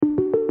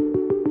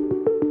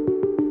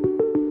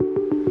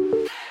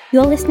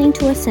You're listening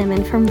to a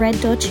sermon from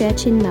Red Door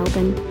Church in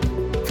Melbourne.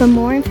 For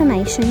more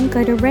information,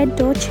 go to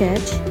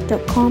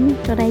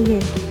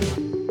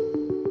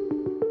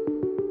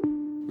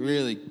reddoorchurch.com.au.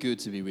 Really good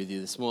to be with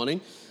you this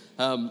morning.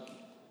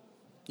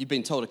 You've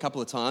been told a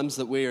couple of times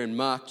that we're in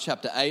Mark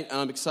chapter 8, and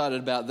I'm excited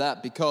about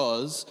that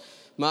because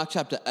Mark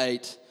chapter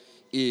 8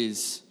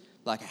 is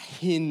like a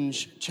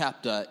hinge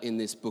chapter in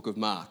this book of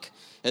Mark.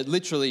 It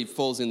literally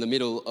falls in the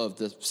middle of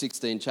the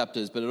 16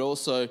 chapters, but it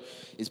also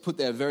is put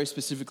there very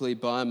specifically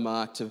by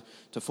Mark to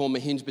form a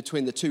hinge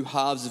between the two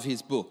halves of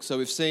his book. So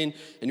we've seen,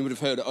 and you would have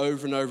heard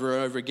over and over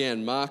and over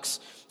again, Mark's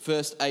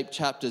first 8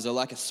 chapters are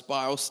like a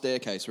spiral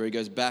staircase where he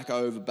goes back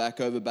over, back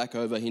over, back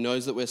over. He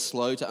knows that we're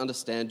slow to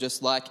understand,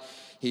 just like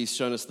he's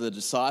shown us the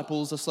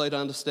disciples are slow to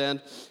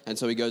understand. And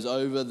so he goes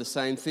over the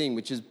same thing,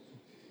 which is,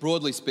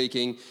 broadly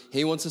speaking,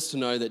 he wants us to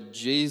know that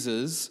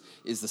Jesus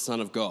is the Son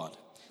of God.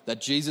 That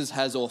Jesus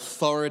has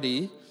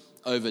authority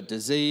over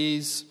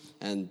disease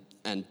and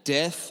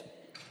death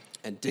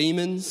and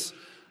demons.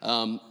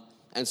 And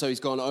so he's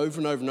gone over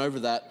and over and over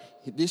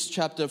that. This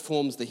chapter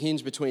forms the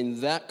hinge between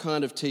that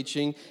kind of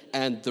teaching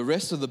and the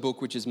rest of the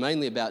book, which is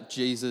mainly about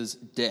Jesus'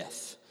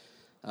 death.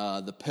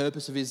 The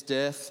purpose of his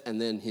death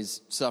and then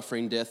his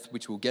suffering death,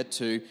 which we'll get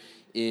to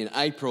in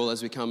April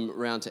as we come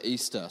around to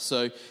Easter.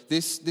 So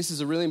this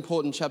is a really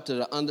important chapter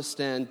to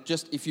understand,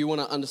 just if you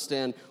want to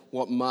understand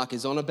what Mark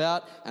is on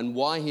about and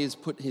why he has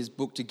put his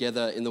book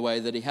together in the way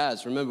that he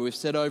has. Remember, we've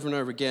said over and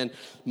over again,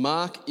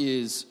 Mark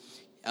is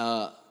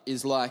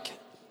like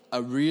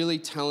a really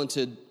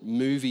talented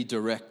movie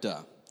director.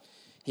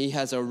 He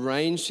has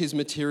arranged his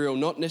material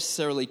not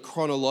necessarily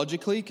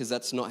chronologically, because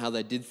that's not how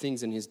they did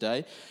things in his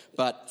day,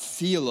 but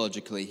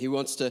theologically. He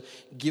wants to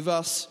give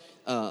us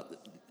kind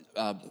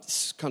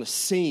of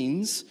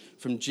scenes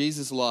from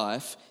Jesus'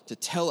 life to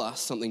tell us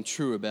something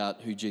true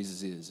about who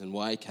Jesus is and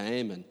why he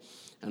came and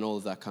all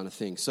of that kind of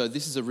thing. So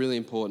this is a really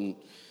important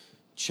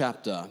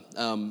chapter.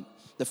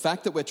 The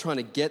fact that we're trying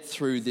to get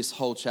through this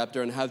whole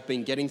chapter and have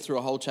been getting through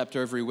a whole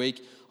chapter every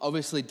week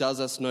obviously does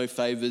us no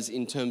favors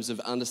in terms of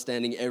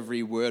understanding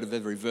every word of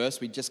every verse.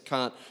 We just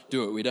can't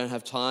do it. We don't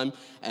have time,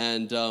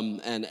 and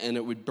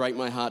it would break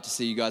my heart to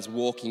see you guys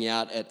walking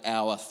out at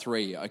hour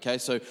 3, okay?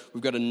 So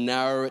we've got to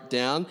narrow it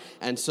down,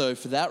 and so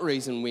for that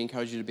reason, we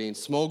encourage you to be in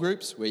small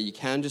groups where you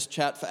can just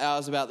chat for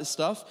hours about this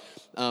stuff,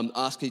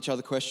 ask each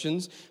other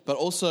questions, but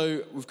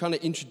also we've kind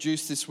of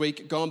introduced this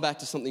week, going back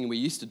to something we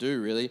used to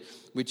do really,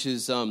 which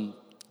is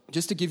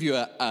just to give you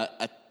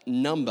a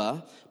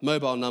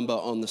mobile number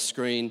on the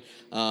screen.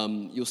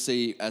 You'll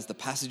see as the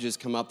passages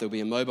come up, there'll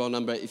be a mobile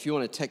number. If you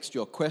want to text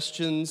your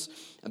questions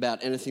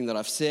about anything that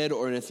I've said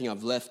or anything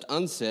I've left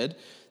unsaid,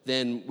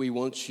 then we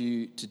want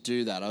you to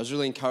do that. I was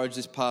really encouraged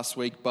this past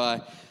week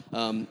by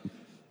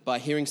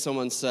hearing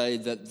someone say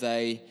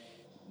that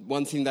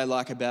one thing they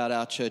like about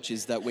our church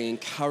is that we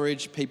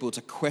encourage people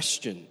to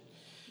question.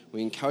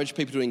 We encourage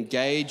people to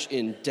engage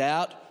in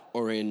doubt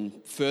or in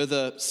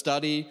further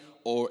study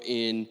or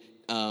in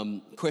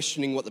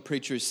questioning what the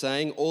preacher is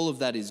saying. All of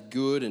that is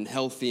good and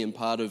healthy and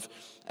part of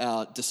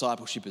our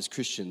discipleship as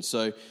Christians.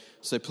 So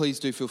please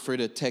do feel free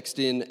to text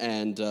in,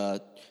 and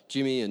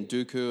Jimmy and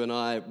Dooku and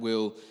I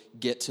will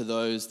get to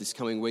those this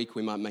coming week.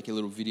 We might make a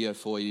little video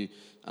for you,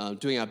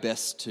 doing our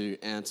best to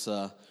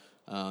answer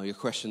your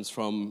questions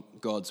from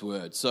God's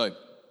Word. So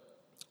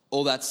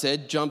all that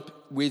said, jump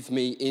with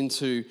me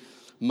into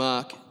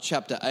Mark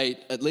chapter 8,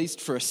 at least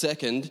for a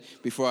second,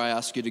 before I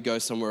ask you to go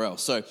somewhere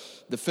else. So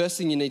the first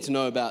thing you need to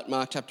know about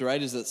Mark chapter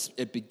 8 is that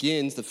it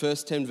begins, the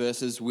first 10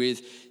 verses,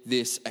 with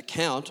this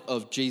account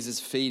of Jesus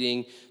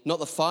feeding not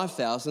the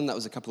 5,000, that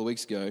was a couple of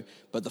weeks ago,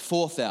 but the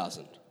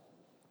 4,000.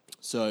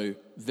 So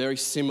very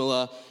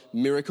similar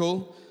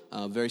miracle,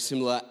 very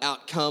similar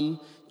outcome.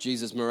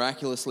 Jesus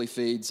miraculously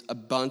feeds a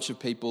bunch of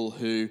people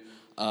who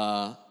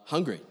are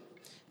hungry.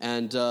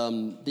 And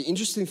the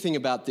interesting thing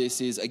about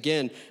this is,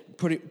 again,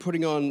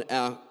 putting on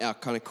our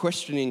kind of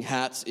questioning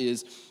hats,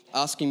 is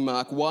asking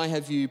Mark, why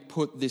have you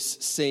put this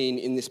scene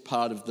in this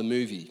part of the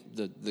movie,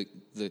 the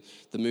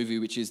movie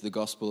which is the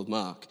Gospel of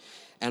Mark?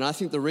 And I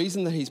think the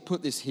reason that he's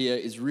put this here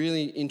is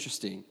really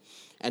interesting.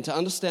 And to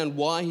understand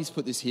why he's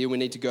put this here, we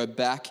need to go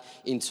back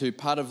into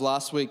part of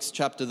last week's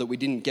chapter that we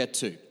didn't get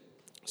to.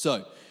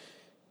 So,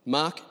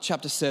 Mark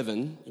chapter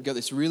 7, you've got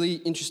this really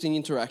interesting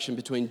interaction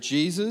between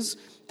Jesus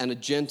and a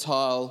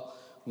Gentile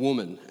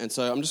woman. And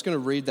so I'm just going to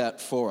read that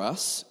for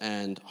us,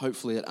 and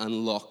hopefully it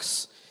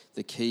unlocks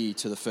the key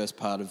to the first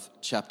part of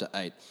chapter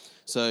 8.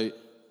 So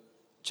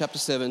chapter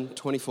 7,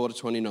 24 to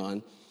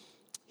 29.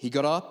 He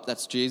got up,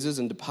 that's Jesus,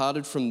 and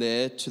departed from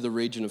there to the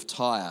region of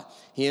Tyre.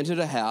 He entered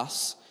a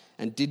house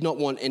and did not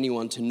want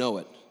anyone to know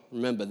it.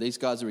 Remember, these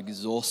guys are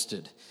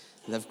exhausted.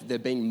 They're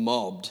being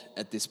mobbed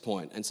at this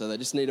point, and so they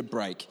just need a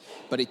break.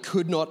 But he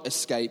could not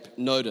escape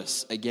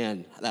notice.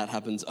 Again, that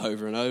happens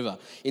over and over.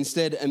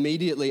 Instead,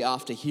 immediately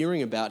after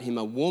hearing about him,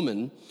 a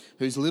woman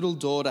whose little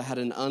daughter had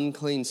an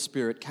unclean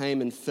spirit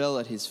came and fell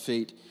at his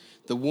feet.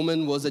 The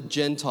woman was a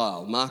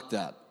Gentile. Mark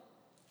that.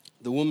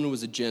 The woman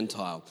was a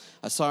Gentile,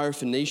 a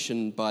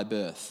Syrophoenician by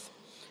birth.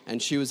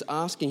 and she was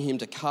asking him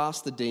to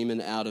cast the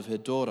demon out of her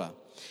daughter.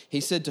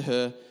 He said to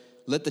her,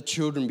 "Let the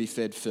children be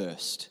fed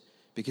first,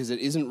 because it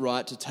isn't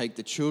right to take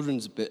the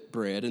children's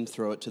bread and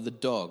throw it to the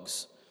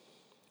dogs."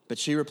 But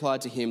she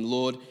replied to him,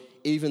 "Lord,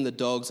 even the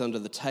dogs under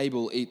the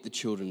table eat the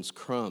children's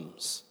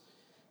crumbs."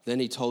 Then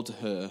he told to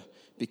her,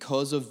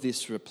 "Because of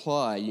this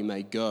reply you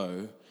may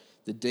go.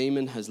 The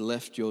demon has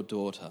left your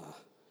daughter."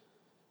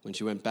 When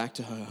she went back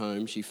to her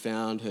home, she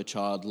found her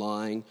child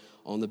lying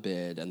on the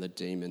bed and the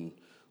demon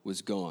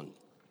was gone.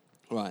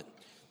 All right.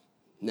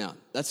 Now,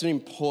 that's an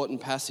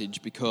important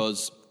passage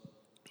because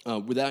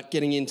without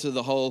getting into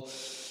the whole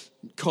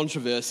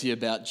controversy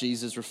about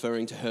Jesus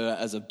referring to her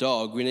as a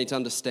dog, we need to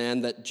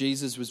understand that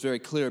Jesus was very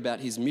clear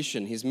about his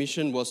mission. His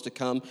mission was to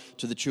come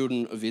to the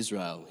children of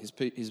Israel.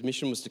 His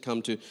mission was to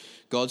come to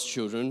God's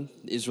children,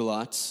 the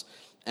Israelites,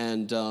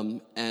 and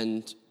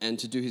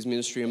to do his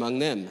ministry among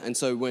them. And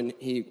so when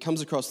he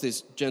comes across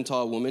this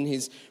Gentile woman,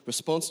 his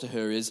response to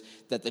her is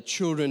that the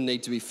children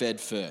need to be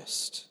fed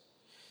first.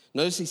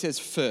 Notice he says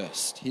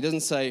first. He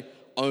doesn't say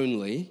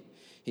only.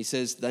 He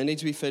says they need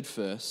to be fed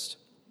first.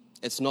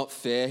 It's not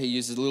fair. He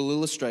uses a little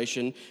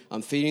illustration.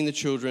 I'm feeding the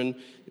children.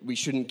 We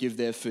shouldn't give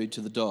their food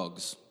to the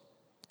dogs.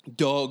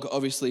 Dog,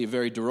 obviously a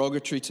very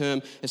derogatory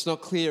term. It's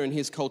not clear in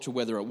his culture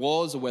whether it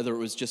was or whether it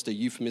was just a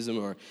euphemism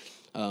or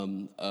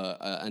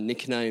a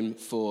nickname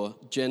for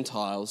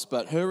Gentiles.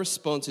 But her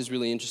response is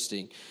really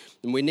interesting.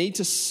 And we need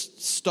to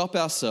stop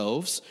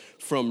ourselves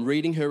from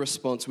reading her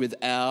response with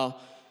our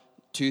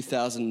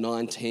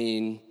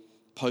 2019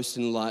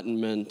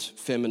 post-enlightenment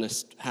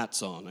feminist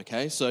hats on,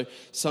 okay? So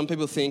some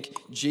people think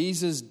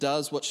Jesus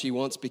does what she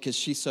wants because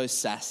she's so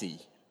sassy,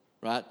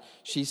 right?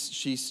 She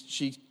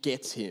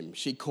gets him.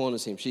 She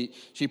corners him.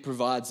 She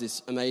provides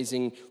this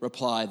amazing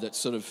reply that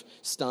sort of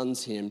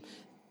stuns him.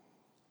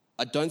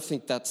 I don't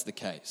think that's the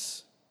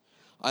case.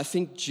 I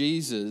think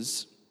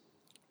Jesus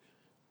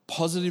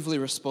positively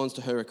responds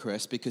to her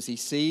request because he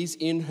sees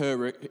in her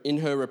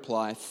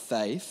reply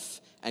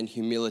faith and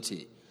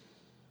humility.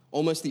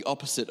 Almost the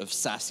opposite of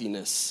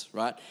sassiness,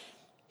 right?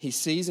 He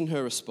sees in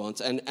her response,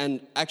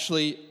 and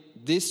actually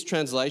this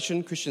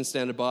translation, Christian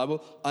Standard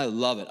Bible, I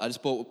love it. I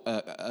just bought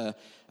a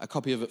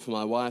copy of it for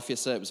my wife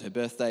yesterday. It was her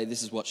birthday.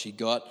 This is what she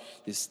got,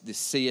 this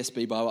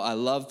CSB Bible. I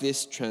love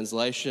this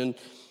translation,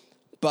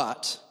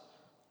 but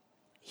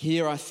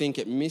here I think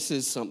it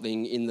misses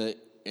something in the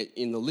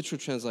literal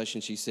translation.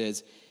 She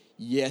says,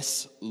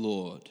 "Yes,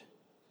 Lord,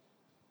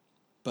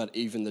 but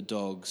even the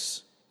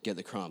dogs get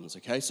the crumbs,"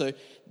 okay? So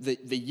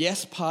the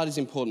yes part is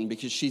important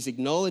because she's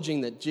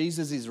acknowledging that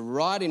Jesus is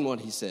right in what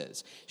he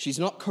says. She's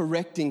not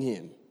correcting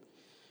him.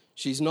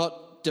 She's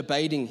not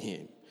debating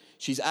him.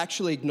 She's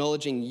actually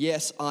acknowledging,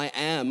 yes, I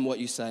am what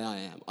you say I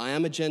am. I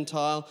am a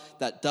Gentile.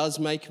 That does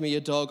make me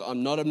a dog.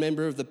 I'm not a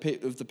member of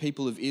the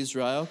people of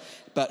Israel.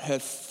 But her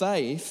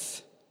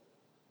faith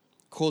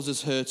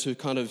causes her to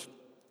kind of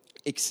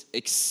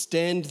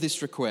extend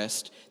this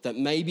request that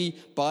maybe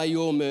by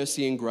your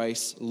mercy and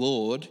grace,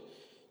 Lord,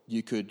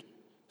 you could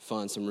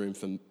find some room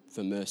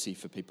for mercy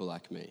for people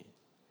like me.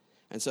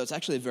 And so it's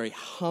actually a very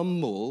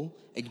humble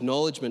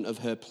acknowledgement of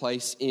her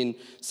place in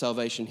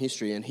salvation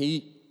history. And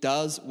he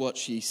does what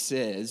she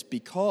says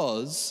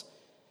because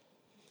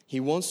he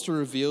wants to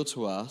reveal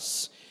to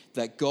us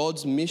that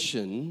God's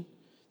mission,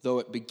 though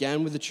it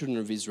began with the children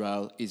of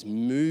Israel, is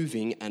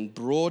moving and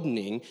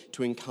broadening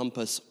to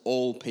encompass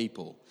all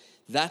people.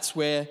 That's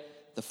where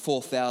the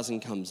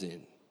 4,000 comes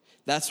in.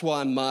 That's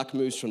why Mark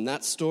moves from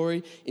that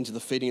story into the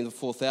feeding of the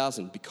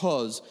 4,000,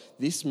 because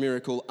this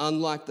miracle,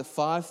 unlike the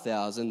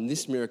 5,000,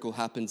 this miracle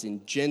happens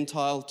in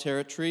Gentile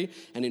territory,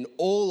 and in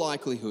all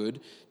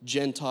likelihood,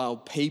 Gentile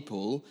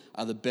people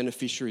are the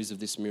beneficiaries of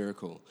this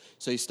miracle.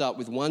 So you start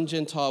with one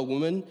Gentile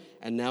woman,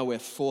 and now we're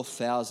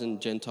 4,000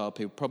 Gentile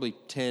people, probably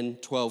 10,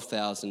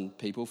 12,000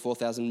 people,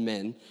 4,000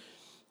 men,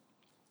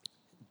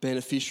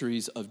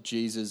 beneficiaries of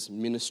Jesus'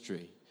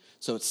 ministry.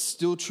 So it's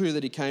still true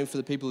that he came for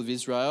the people of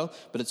Israel,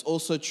 but it's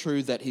also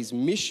true that his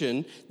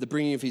mission, the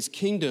bringing of his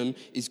kingdom,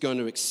 is going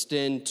to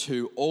extend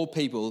to all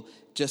people,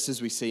 just as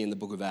we see in the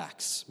book of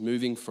Acts,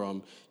 moving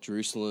from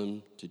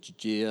Jerusalem to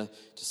Judea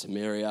to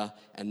Samaria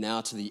and now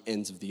to the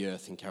ends of the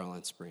earth in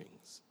Caroline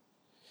Springs.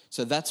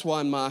 So that's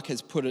why Mark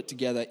has put it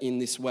together in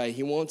this way.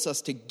 He wants us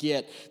to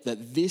get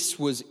that this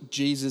was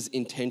Jesus'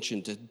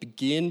 intention, to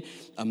begin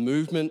a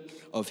movement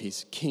of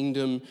his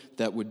kingdom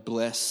that would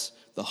bless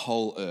the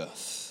whole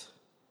earth.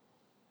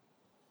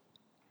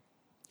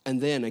 And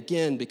then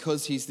again,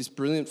 because he's this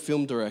brilliant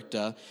film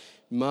director,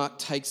 Mark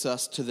takes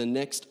us to the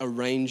next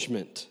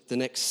arrangement, the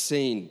next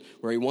scene,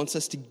 where he wants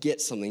us to get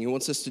something. He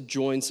wants us to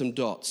join some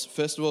dots.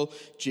 First of all,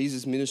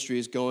 Jesus' ministry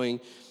is going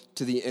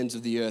to the ends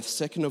of the earth.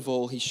 Second of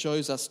all, he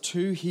shows us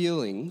two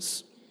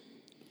healings,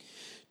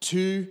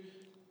 two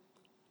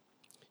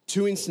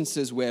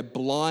instances where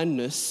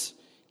blindness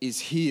is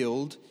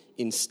healed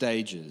in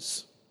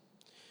stages.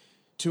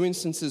 Two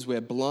instances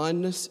where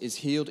blindness is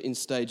healed in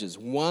stages.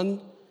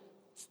 One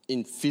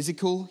in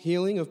physical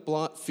healing of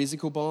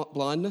physical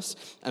blindness,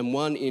 and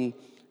one in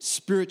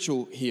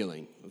spiritual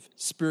healing of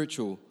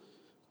spiritual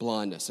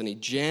blindness. And he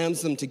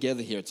jams them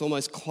together here. It's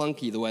almost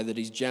clunky the way that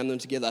he's jammed them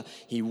together.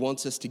 He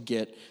wants us to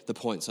get the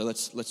point. So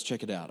let's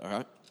check it out, all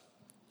right?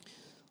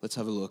 Let's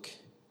have a look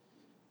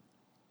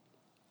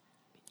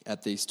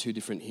at these two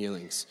different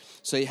healings.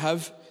 So you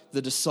have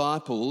the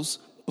disciples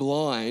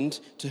blind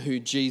to who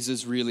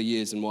Jesus really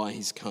is and why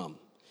he's come.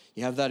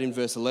 You have that in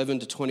verse 11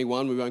 to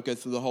 21. We won't go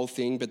through the whole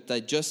thing, but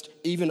they just,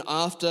 even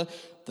after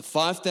the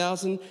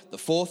 5,000, the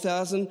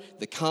 4,000,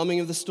 the calming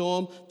of the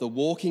storm, the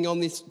walking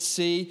on the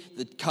sea,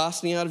 the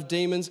casting out of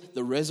demons,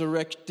 the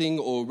resurrecting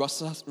or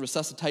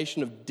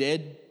resuscitation of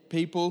dead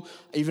people,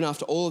 even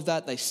after all of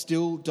that, they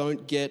still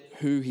don't get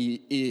who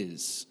he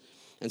is.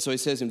 And so he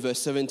says in verse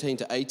 17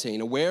 to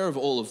 18, aware of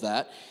all of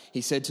that,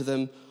 he said to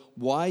them,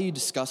 why are you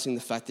discussing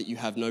the fact that you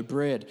have no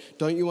bread?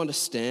 Don't you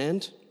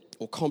understand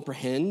or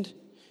comprehend?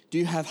 Do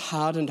you have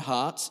hardened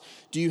hearts?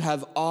 Do you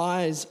have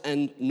eyes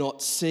and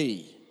not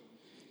see?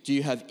 Do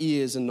you have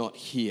ears and not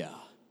hear?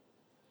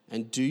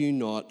 And do you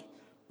not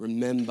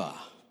remember?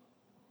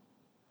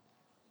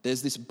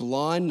 There's this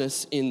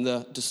blindness in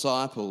the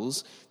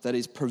disciples that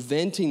is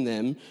preventing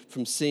them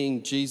from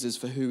seeing Jesus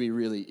for who he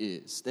really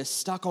is. They're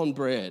stuck on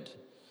bread.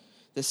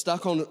 They're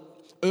stuck on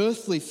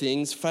earthly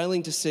things,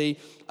 failing to see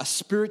a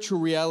spiritual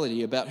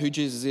reality about who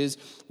Jesus is,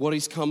 what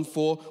he's come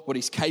for, what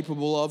he's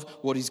capable of,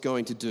 what he's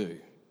going to do.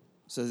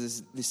 So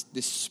there's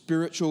this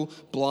spiritual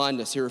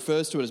blindness. He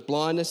refers to it as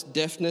blindness,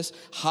 deafness,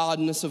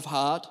 hardness of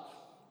heart.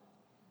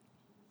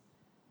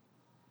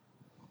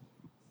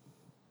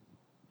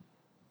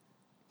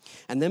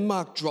 And then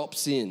Mark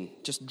drops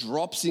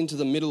into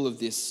the middle of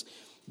this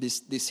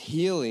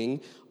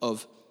healing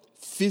of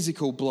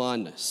physical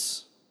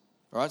blindness.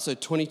 All right, so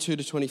 22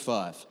 to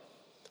 25.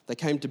 They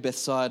came to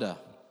Bethsaida.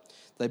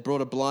 They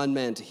brought a blind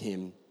man to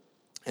him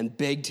and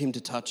begged him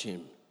to touch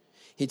him.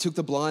 He took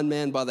the blind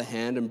man by the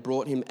hand and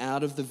brought him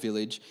out of the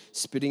village,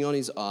 spitting on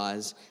his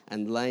eyes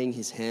and laying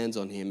his hands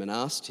on him, and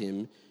asked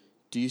him,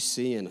 do you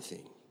see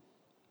anything?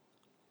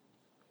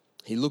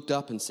 He looked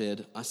up and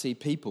said, I see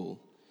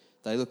people.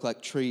 They look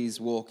like trees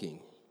walking.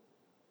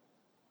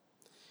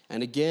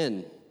 And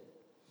again,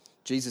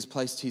 Jesus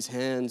placed his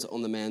hands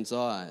on the man's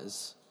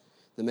eyes.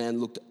 The man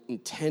looked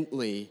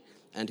intently,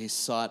 and his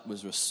sight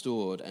was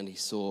restored, and he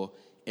saw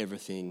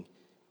everything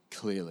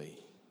clearly.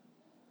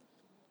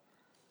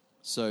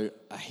 So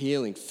a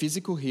healing,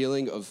 physical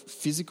healing of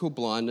physical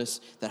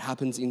blindness that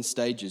happens in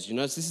stages. You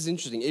notice this is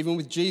interesting. Even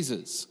with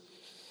Jesus,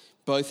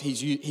 both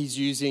he's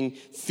using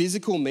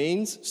physical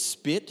means,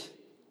 spit,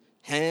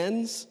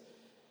 hands,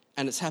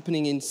 and it's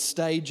happening in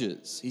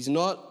stages. He's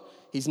not.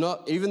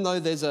 Even though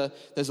there's a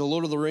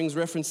Lord of the Rings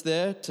reference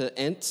there to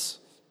Ents,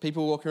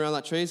 people walking around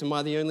like trees. Am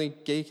I the only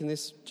geek in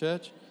this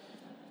church?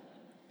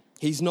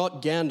 He's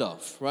not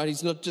Gandalf, right?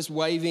 He's not just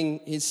waving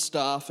his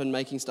staff and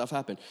making stuff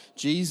happen.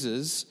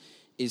 Jesus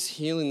is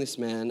healing this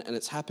man, and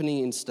it's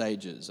happening in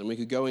stages. And we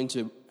could go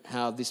into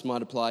how this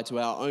might apply to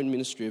our own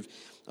ministry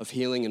of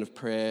healing and of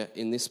prayer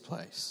in this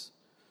place.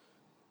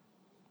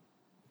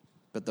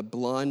 But the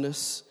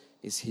blindness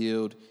is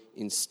healed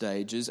in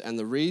stages. And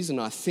the reason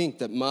I think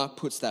that Mark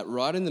puts that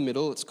right in the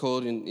middle, it's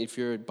called, if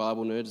you're a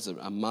Bible nerd, it's a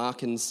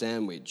Markan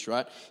sandwich,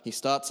 right? He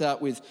starts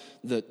out with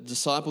the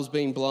disciples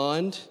being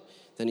blind,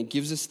 then he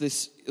gives us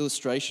this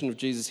illustration of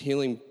Jesus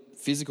healing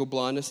physical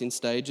blindness in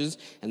stages,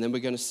 and then we're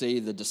going to see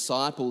the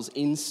disciples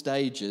in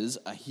stages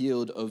are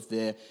healed of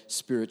their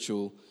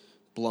spiritual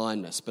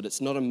blindness. But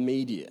it's not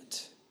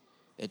immediate.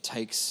 It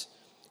takes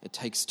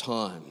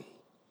time.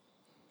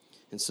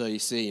 And so you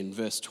see in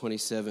verse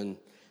 27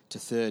 to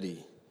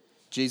 30,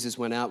 Jesus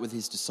went out with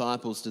his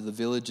disciples to the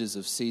villages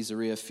of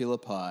Caesarea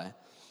Philippi,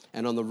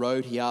 and on the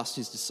road he asked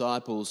his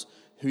disciples,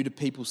 who do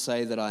people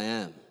say that I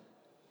am?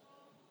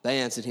 They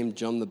answered him,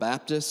 John the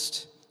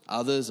Baptist,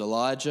 others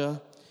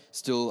Elijah,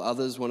 still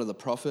others one of the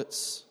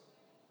prophets.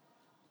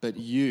 But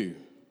you,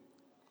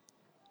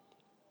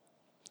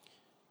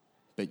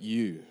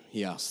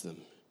 he asked them,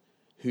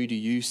 who do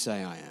you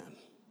say I am?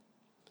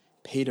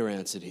 Peter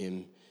answered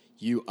him,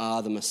 you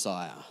are the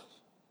Messiah.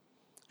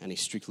 And he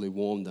strictly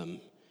warned them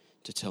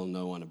to tell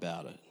no one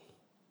about it.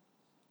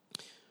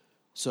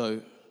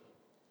 So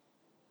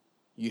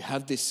you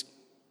have this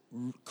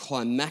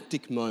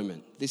climactic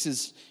moment. This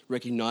is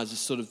recognized as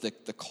sort of the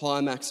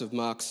climax of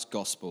Mark's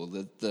gospel,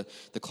 the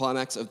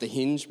climax of the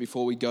hinge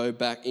before we go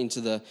back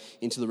into the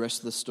rest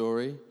of the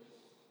story.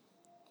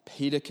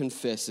 Peter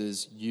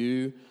confesses,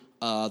 you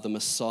are the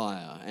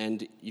Messiah.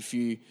 And if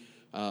you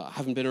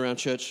haven't been around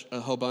church a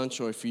whole bunch,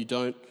 or if you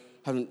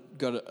haven't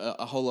got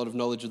a whole lot of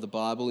knowledge of the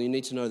Bible, you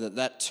need to know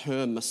that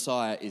term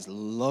Messiah is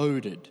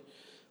loaded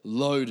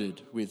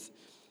with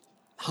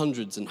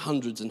hundreds and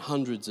hundreds and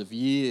hundreds of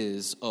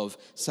years of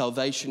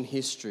salvation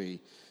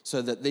history,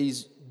 so that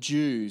these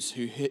Jews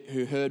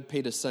who heard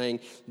Peter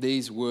saying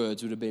these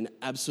words would have been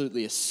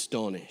absolutely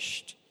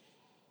astonished.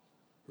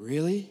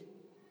 Really?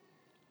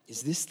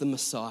 Is this the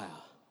Messiah?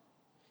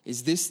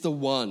 Is this the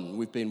one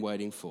we've been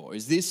waiting for?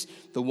 Is this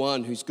the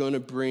one who's going to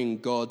bring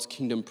God's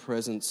kingdom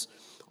presence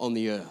on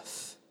the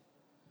earth?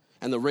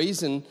 And the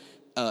reason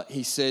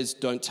he says,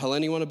 don't tell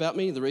anyone about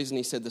me, the reason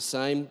he said the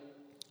same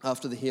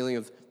after the healing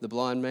of the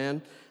blind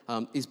man,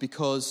 is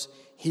because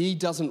he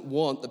doesn't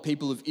want the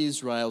people of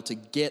Israel to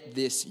get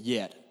this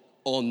yet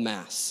en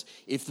masse.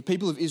 If the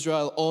people of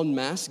Israel en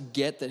masse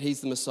get that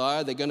he's the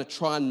Messiah, they're going to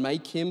try and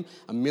make him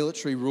a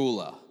military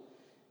ruler.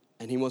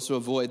 And he wants to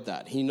avoid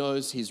that. He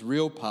knows his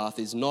real path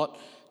is not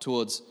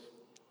towards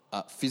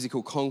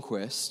physical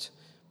conquest,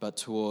 but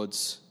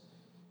towards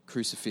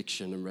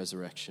crucifixion and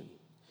resurrection.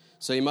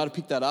 So you might have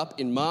picked that up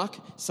in Mark.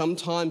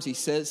 Sometimes he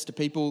says to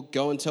people,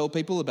 go and tell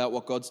people about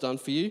what God's done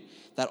for you.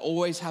 That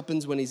always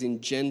happens when he's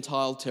in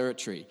Gentile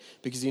territory,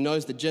 because he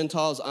knows the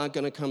Gentiles aren't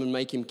going to come and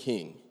make him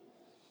king.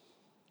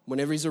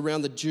 Whenever he's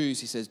around the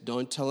Jews, he says,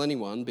 don't tell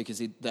anyone, because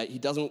he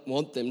doesn't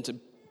want them to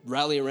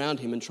rally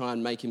around him and try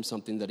and make him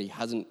something that he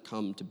hasn't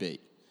come to be.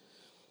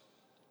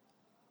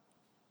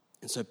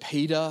 And so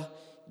Peter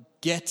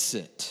gets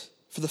it.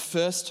 For the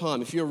first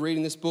time, if you're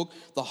reading this book,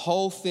 the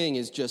whole thing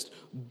is just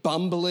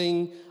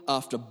bumbling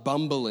after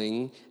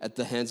bumbling at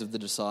the hands of the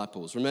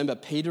disciples. Remember,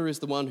 Peter is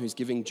the one who's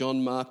giving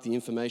John Mark the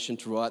information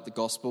to write the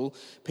gospel.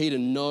 Peter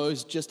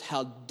knows just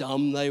how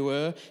dumb they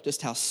were,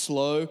 just how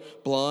slow,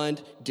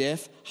 blind,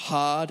 deaf,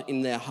 hard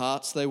in their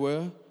hearts they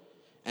were.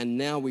 And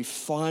now we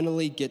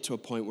finally get to a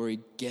point where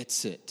he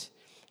gets it.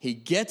 He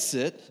gets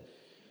it,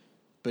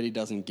 but he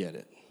doesn't get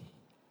it.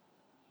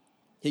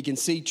 He can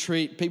see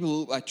people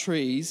look like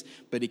trees,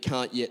 but he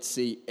can't yet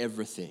see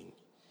everything.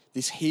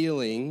 This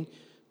healing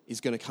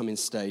is going to come in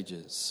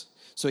stages.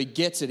 So he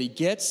gets it. He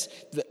gets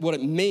what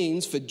it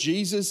means for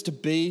Jesus to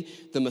be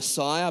the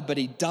Messiah, but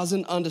he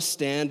doesn't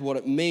understand what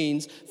it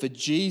means for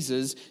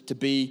Jesus to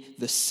be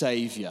the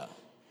Savior.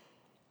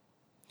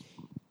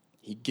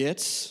 He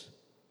gets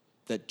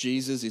that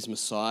Jesus is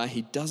Messiah.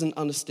 He doesn't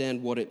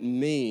understand what it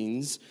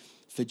means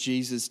for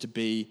Jesus to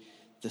be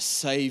the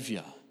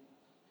Savior.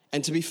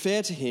 And to be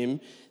fair to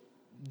him,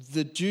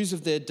 the Jews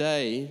of their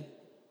day,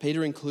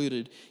 Peter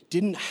included,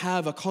 didn't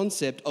have a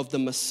concept of the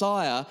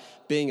Messiah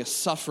being a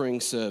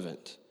suffering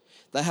servant.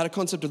 They had a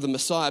concept of the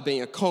Messiah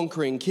being a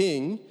conquering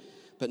king,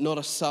 but not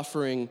a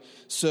suffering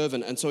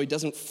servant. And so he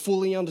doesn't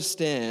fully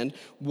understand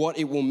what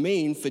it will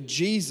mean for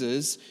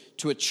Jesus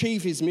to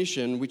achieve his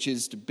mission, which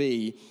is to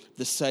be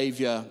the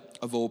Savior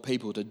of all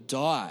people, to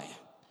die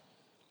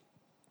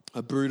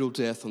a brutal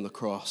death on the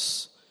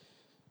cross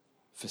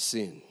for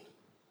sin.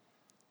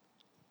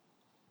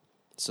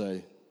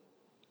 So,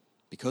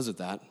 because of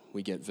that,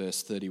 we get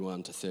verse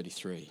 31 to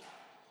 33.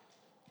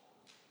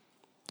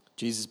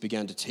 Jesus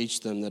began to teach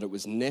them that it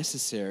was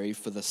necessary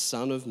for the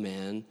Son of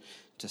Man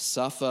to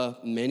suffer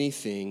many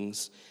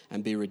things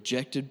and be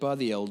rejected by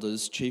the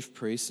elders, chief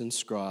priests and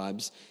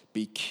scribes,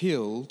 be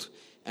killed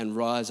and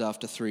rise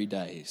after 3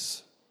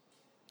 days.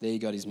 There he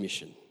got his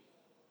mission.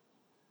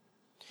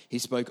 He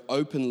spoke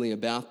openly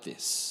about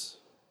this.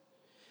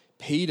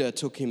 Peter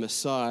took him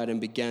aside and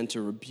began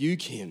to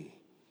rebuke him.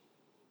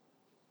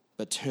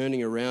 But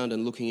turning around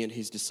and looking at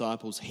his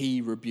disciples, he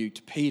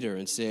rebuked Peter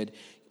and said,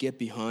 "Get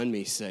behind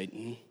me,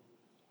 Satan.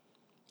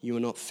 You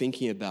are not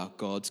thinking about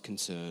God's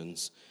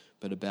concerns,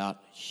 but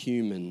about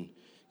human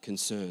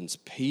concerns."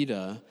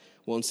 Peter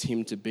wants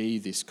him to be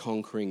this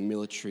conquering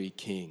military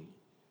king.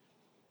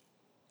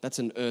 That's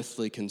an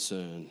earthly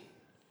concern.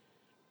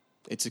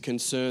 It's a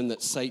concern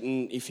that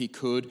Satan, if he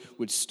could,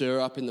 would stir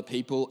up in the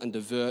people and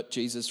divert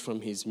Jesus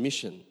from his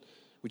mission,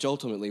 which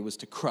ultimately was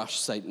to crush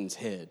Satan's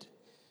head.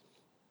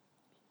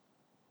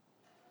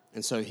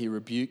 And so he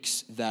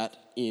rebukes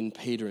that in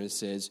Peter and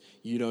says,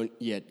 you don't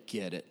yet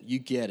get it. You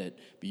get it,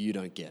 but you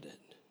don't get it.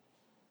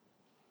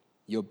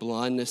 Your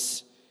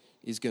blindness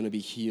is going to be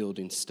healed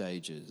in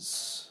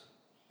stages.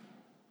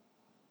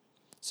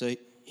 So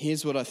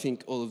here's what I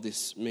think all of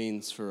this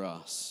means for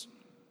us.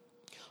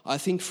 I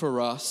think for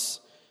us,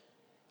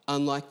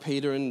 unlike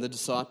Peter and the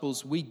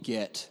disciples, we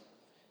get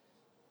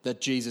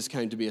that Jesus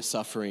came to be a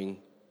suffering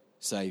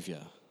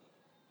Savior.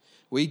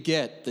 We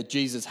get that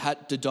Jesus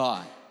had to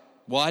die.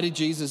 Why did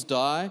Jesus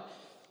die?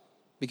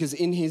 Because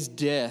in his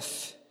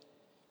death,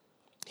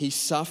 he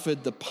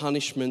suffered the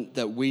punishment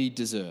that we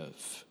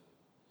deserve.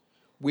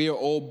 We are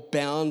all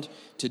bound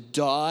to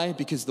die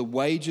because the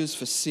wages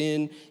for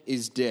sin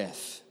is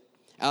death.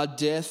 Our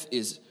death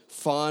is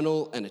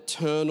final and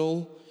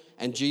eternal,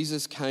 and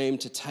Jesus came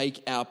to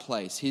take our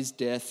place, his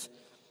death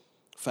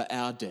for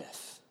our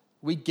death.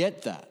 We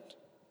get that.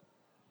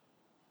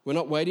 We're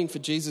not waiting for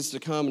Jesus to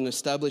come and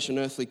establish an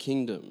earthly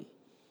kingdom.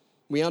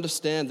 We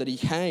understand that he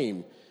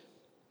came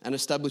and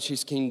established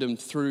his kingdom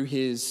through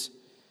his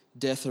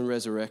death and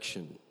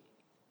resurrection.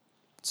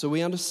 So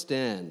we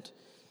understand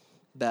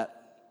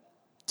that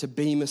to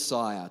be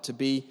Messiah, to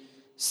be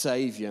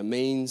Savior,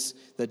 means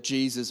that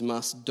Jesus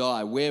must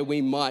die. Where we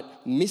might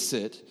miss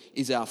it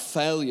is our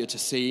failure to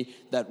see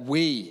that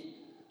we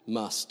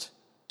must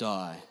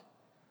die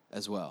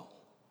as well.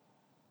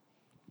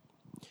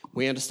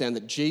 We understand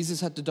that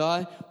Jesus had to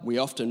die. We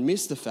often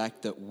miss the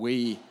fact that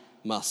we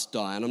must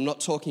die. And I'm not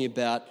talking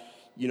about,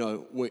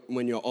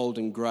 when you're old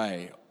and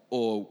grey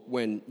or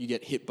when you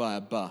get hit by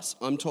a bus.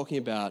 I'm talking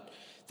about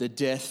the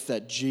death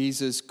that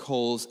Jesus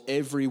calls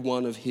every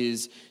one of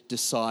his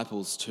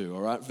disciples to,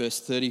 all right? Verse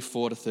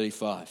 34 to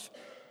 35.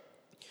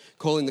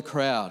 Calling the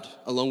crowd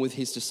along with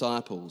his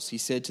disciples, he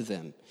said to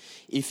them,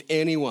 if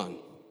anyone,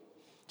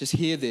 just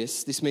hear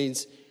this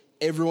means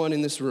everyone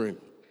in this room,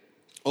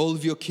 all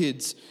of your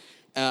kids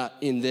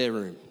in their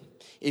room.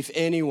 If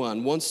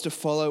anyone wants to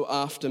follow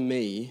after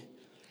me,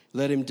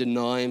 let him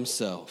deny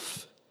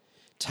himself,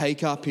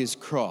 take up his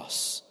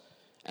cross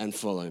and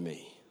follow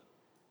me.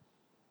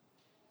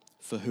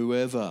 For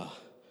whoever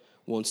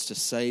wants to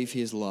save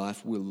his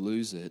life will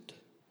lose it,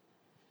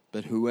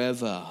 but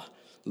whoever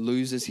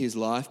loses his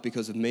life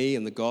because of me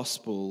and the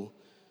gospel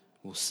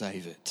will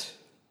save it.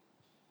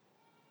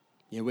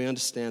 Yeah, we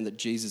understand that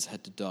Jesus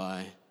had to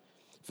die.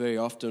 Very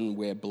often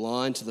we're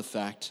blind to the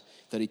fact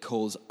that he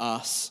calls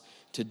us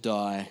to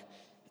die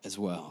as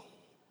well.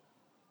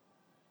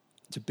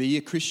 To be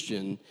a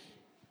Christian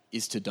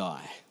is to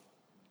die.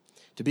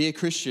 To be a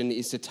Christian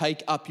is to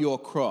take up your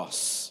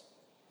cross,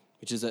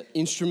 which is an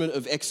instrument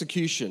of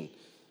execution.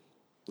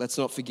 Let's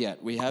not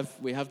forget, we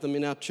have them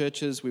in our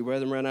churches, we wear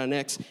them around our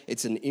necks.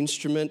 It's an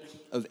instrument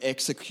of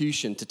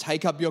execution. To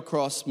take up your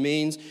cross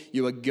means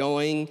you are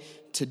going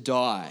to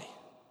die.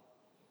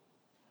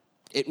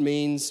 It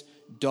means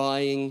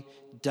dying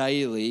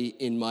daily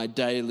in my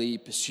daily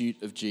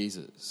pursuit of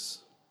Jesus.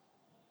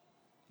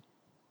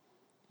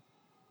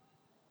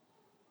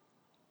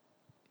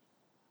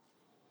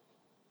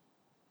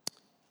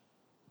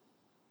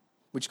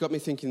 Which got me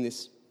thinking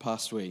this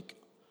past week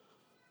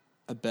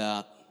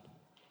about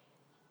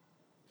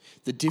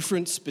the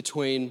difference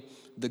between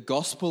the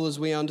gospel as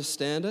we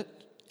understand it,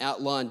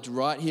 outlined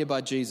right here by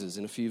Jesus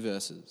in a few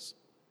verses,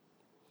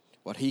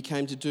 what he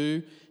came to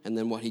do and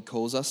then what he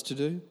calls us to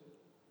do.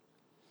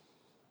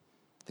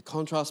 The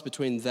contrast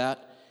between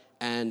that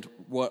and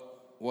what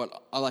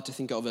I like to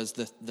think of as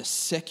the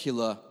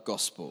secular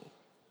gospel.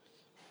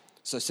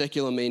 So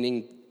secular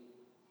meaning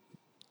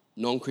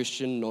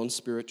non-Christian,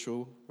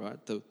 non-spiritual, right?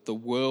 The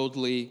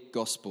worldly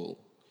gospel.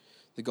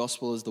 The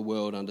gospel as the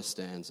world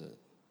understands it.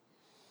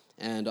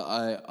 And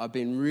I've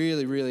been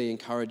really, really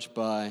encouraged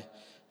by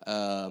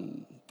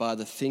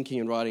the thinking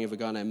and writing of a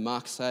guy named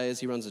Mark Sayers.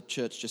 He runs a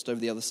church just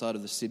over the other side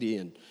of the city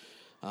and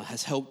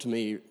has helped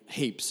me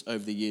heaps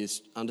over the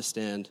years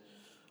understand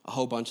a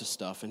whole bunch of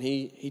stuff. And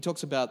he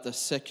talks about the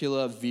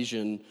secular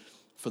vision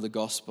for the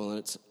gospel,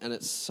 and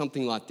it's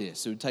something like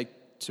this. It would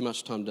take too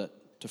much time to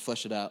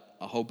flesh it out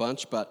a whole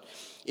bunch, but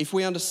if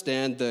we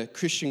understand the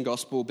Christian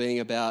gospel being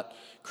about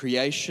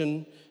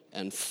creation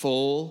and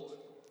fall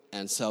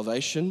and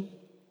salvation,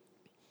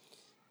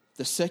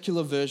 the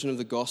secular version of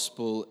the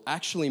gospel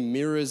actually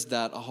mirrors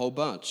that a whole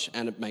bunch,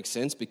 and it makes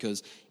sense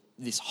because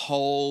this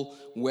whole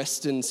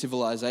Western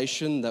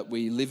civilization that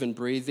we live and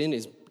breathe in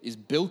is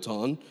built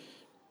on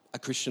a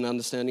Christian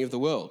understanding of the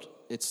world.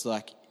 It's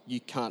like you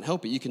can't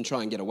help it. You can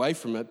try and get away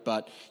from it,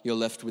 but you're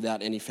left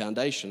without any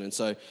foundation. And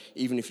so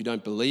even if you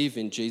don't believe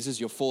in Jesus,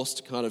 you're forced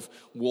to kind of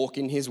walk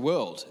in his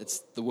world. It's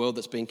the world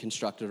that's being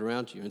constructed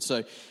around you. And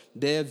so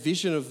their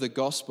vision of the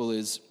gospel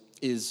is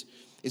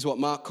what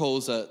Mark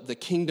calls the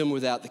kingdom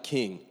without the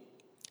king.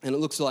 And it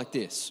looks like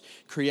this.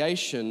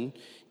 Creation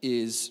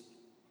is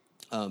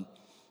about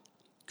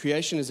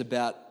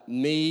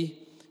me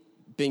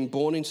being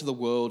born into the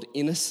world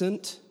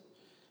innocent,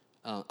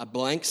 a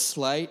blank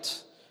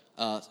slate,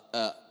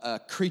 a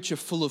creature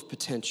full of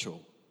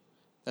potential.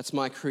 That's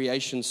my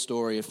creation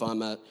story if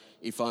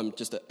I'm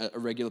just a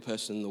regular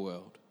person in the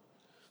world.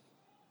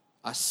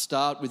 I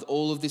start with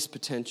all of this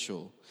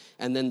potential,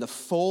 and then the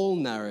fall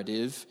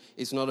narrative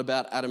is not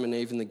about Adam and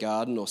Eve in the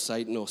garden or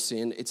Satan or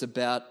sin. It's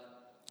about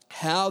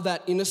how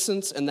that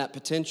innocence and that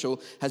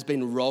potential has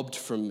been robbed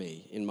from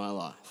me in my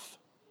life.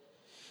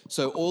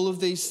 So all of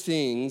these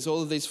things,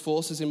 all of these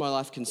forces in my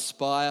life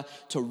conspire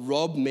to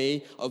rob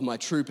me of my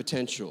true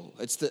potential.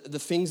 It's the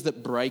things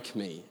that break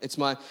me. It's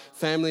my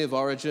family of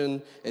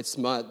origin. It's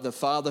the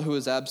father who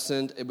was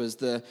absent. It was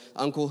the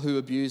uncle who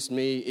abused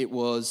me. It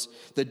was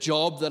the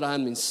job that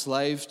I'm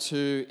enslaved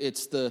to.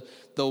 It's the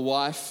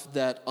wife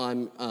that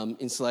I'm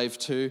enslaved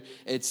to.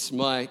 It's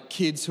my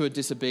kids who are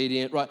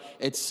disobedient, right?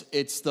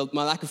 It's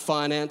my lack of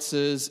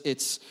finances.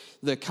 It's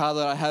the car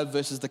that I have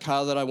versus the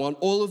car that I want.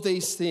 All of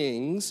these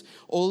things,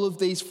 all of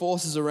these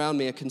forces around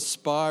me are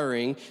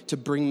conspiring to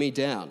bring me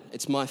down.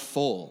 It's my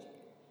fall.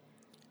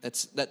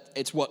 It's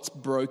what's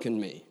broken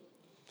me.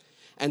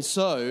 And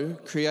so,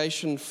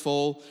 creation,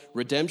 fall,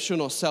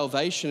 redemption, or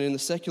salvation in the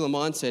secular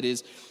mindset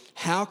is,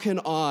 how can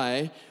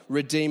I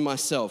redeem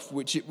myself?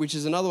 Which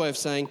is another way of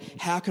saying,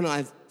 how can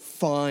I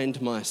find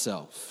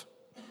myself?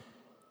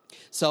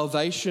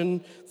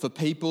 Salvation for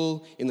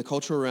people in the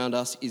culture around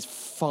us is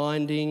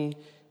finding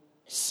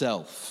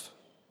self.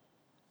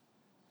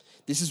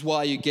 This is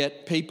why you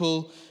get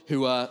people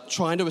who are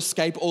trying to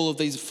escape all of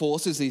these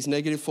forces, these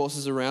negative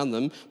forces around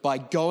them, by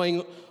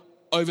going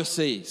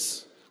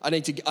overseas. I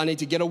need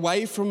to get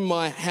away from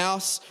my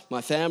house,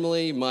 my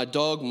family, my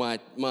dog, my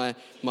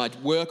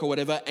work or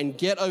whatever, and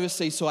get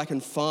overseas so I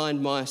can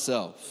find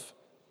myself.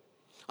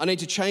 I need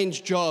to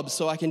change jobs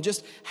so I can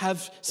just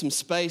have some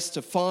space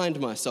to find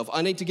myself.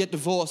 I need to get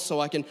divorced so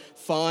I can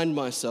find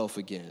myself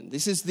again.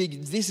 This is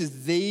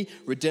the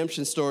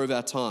redemption story of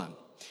our time.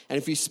 And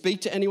if you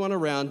speak to anyone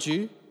around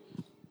you,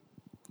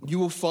 You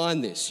will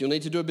find this. You'll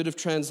need to do a bit of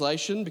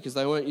translation because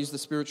they won't use the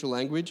spiritual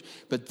language,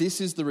 but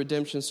this is the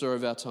redemption story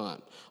of our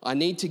time. I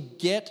need to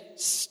get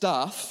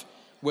stuff,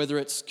 whether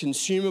it's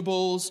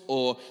consumables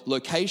or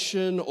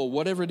location or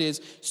whatever it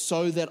is,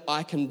 so that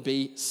I can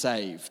be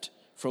saved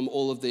from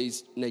all of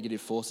these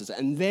negative forces.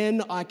 And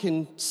then I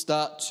can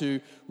start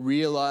to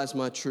realize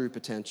my true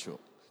potential.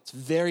 It's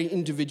very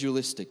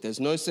individualistic. There's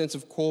no sense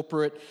of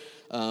corporate,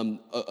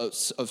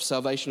 of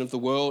salvation of the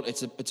world.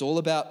 It's all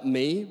about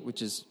me,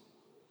 which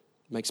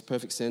makes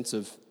perfect sense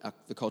of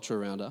the culture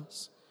around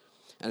us.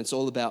 And it's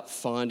all about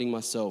finding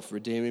myself,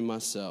 redeeming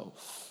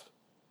myself.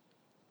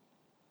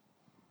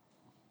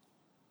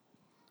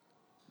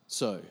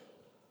 So,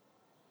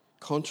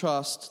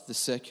 contrast the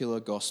secular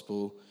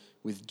gospel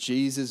with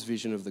Jesus'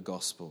 vision of the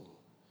gospel.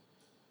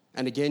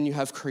 And again, you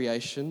have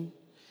creation.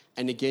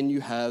 And again,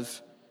 you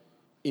have,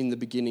 in the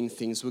beginning,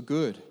 things were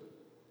good.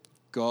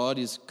 God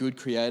is good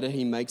creator.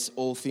 He makes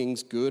all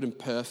things good and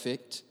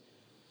perfect.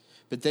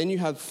 But then you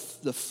have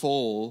the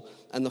fall,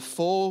 and the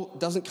fall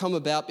doesn't come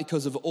about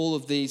because of all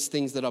of these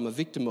things that I'm a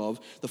victim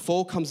of. The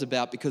fall comes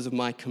about because of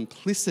my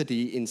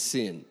complicity in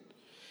sin.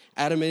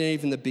 Adam and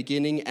Eve in the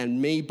beginning,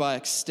 and me by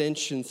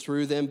extension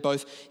through them,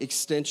 both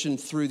extension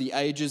through the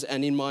ages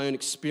and in my own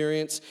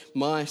experience,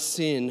 my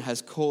sin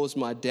has caused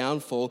my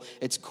downfall.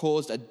 It's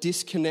caused a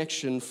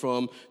disconnection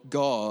from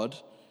God,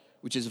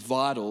 which is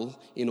vital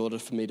in order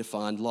for me to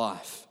find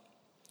life.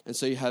 And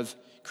so you have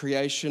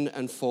creation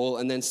and fall,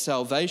 and then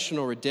salvation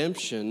or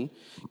redemption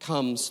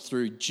comes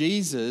through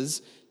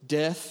Jesus'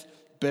 death,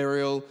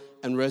 burial,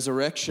 and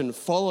resurrection,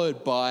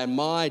 followed by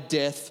my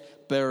death,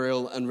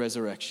 burial, and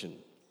resurrection.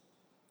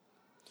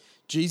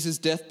 Jesus'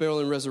 death, burial,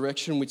 and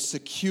resurrection, which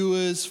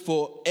secures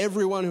for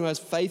everyone who has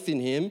faith in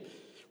him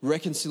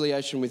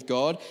reconciliation with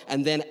God.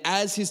 And then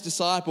as his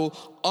disciple,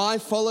 I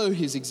follow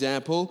his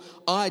example.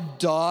 I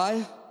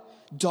die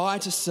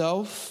to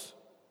self,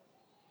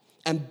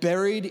 and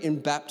buried in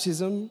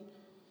baptism,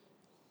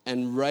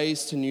 and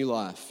raised to new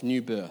life,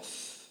 new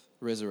birth,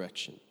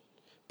 resurrection,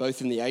 both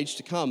in the age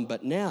to come,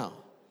 but now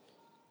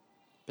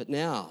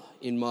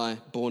in my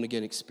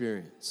born-again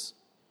experience.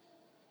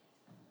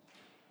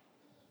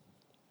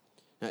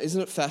 Now,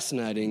 isn't it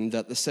fascinating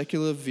that the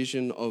secular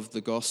vision of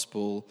the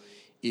gospel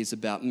is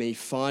about me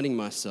finding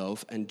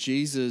myself, and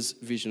Jesus'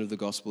 vision of the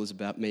gospel is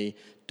about me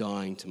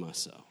dying to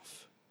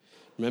myself?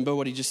 Remember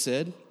what he just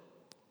said?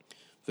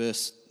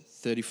 Verse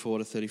 34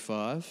 to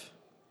 35.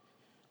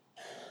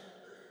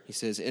 He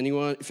says, if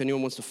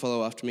anyone wants to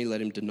follow after me,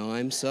 let him deny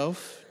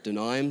himself.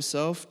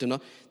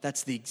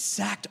 That's the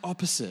exact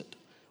opposite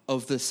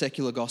of the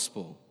secular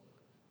gospel.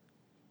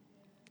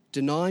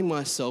 Denying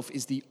myself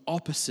is the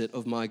opposite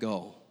of my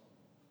goal.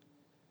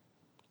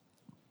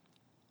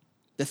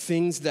 The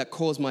things that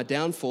cause my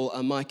downfall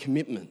are my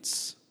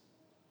commitments.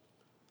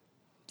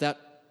 That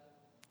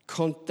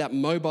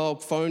mobile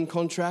phone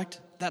contract,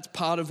 that's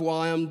part of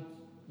why I'm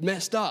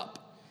messed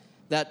up.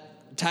 That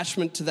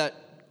attachment to that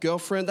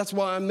girlfriend, that's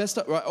why I'm messed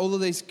up, right? All of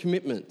these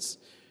commitments,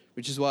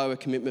 which is why we're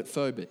commitment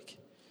phobic.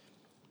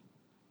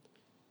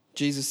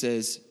 Jesus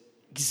says,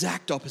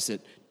 exact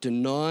opposite.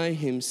 Deny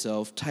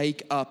himself,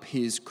 take up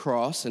his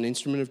cross, an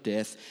instrument of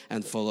death,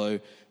 and follow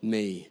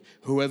me.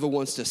 Whoever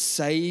wants to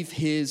save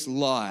his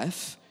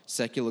life,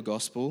 secular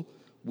gospel,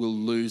 will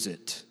lose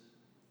it.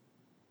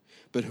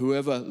 But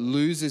whoever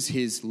loses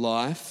his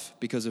life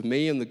because of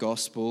me and the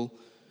gospel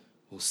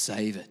will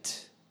save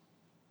it.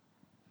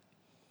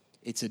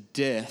 It's a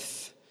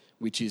death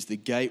which is the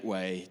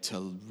gateway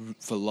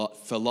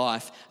for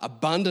life,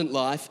 abundant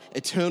life,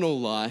 eternal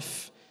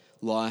life,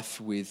 life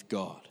with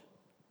God.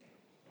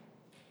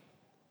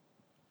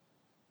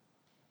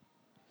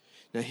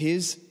 Now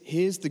here's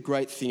the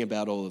great thing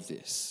about all of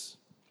this.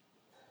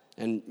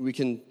 And we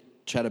can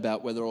chat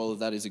about whether all of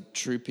that is a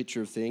true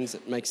picture of things.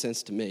 It makes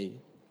sense to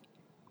me.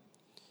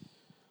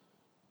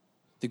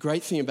 The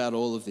great thing about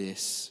all of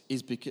this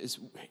is because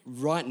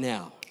right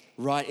now,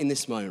 right in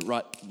this moment,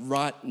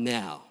 right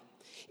now,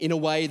 in a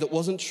way that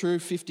wasn't true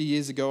 50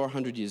 years ago or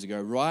 100 years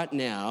ago, right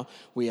now,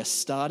 we are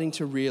starting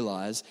to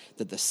realize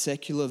that the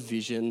secular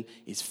vision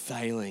is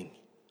failing.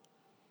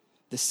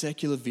 The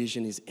secular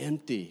vision is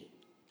empty.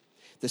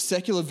 The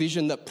secular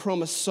vision that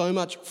promised so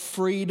much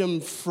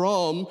freedom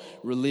from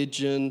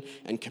religion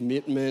and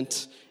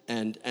commitment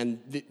and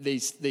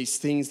these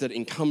things that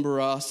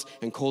encumber us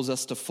and cause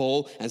us to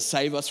fall and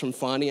save us from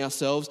finding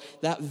ourselves,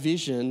 that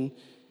vision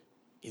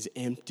is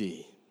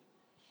empty.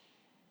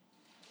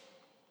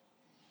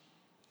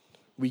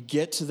 We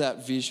get to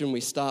that vision,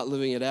 we start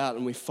living it out,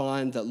 and we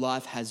find that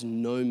life has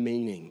no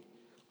meaning.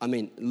 I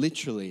mean,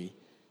 literally,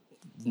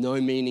 no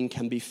meaning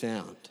can be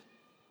found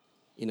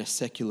in a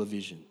secular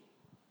vision.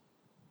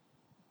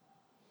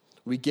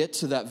 We get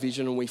to that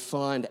vision and we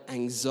find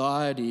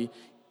anxiety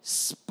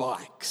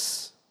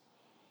spikes.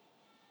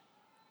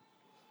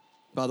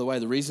 By the way,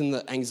 the reason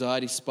that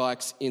anxiety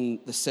spikes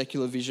in the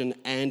secular vision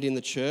and in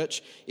the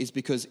church is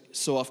because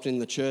so often in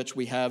the church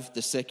we have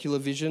the secular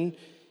vision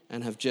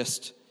and have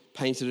just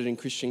painted it in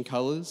Christian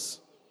colours.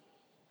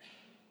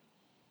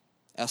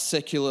 Our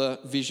secular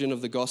vision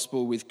of the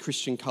gospel with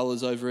Christian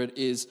colours over it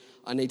is,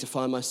 I need to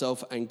find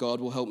myself and God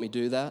will help me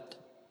do that.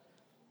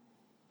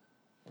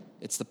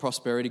 It's the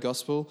prosperity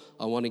gospel.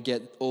 I want to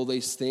get all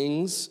these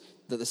things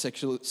that the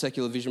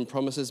secular vision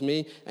promises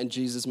me, and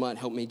Jesus might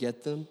help me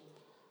get them.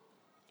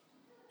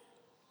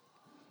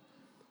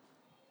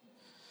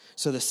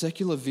 So the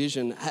secular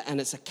vision, and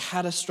it's a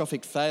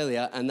catastrophic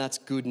failure, and that's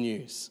good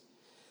news.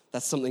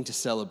 That's something to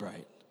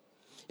celebrate.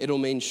 It'll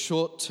mean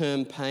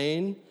short-term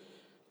pain,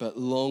 but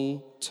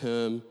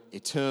long-term,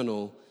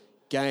 eternal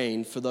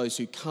gain for those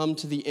who come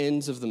to the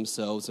ends of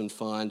themselves and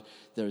find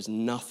there is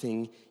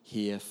nothing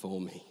here for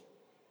me.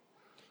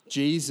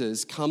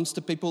 Jesus comes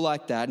to people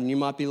like that, and you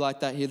might be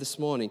like that here this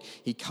morning.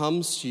 He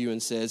comes to you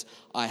and says,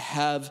 I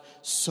have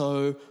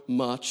so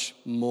much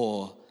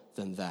more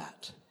than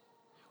that.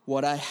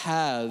 What I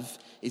have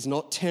is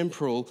not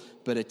temporal,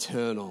 but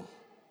eternal.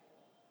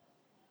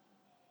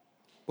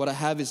 What I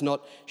have is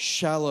not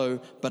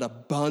shallow, but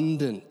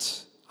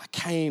abundant. I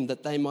came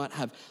that they might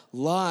have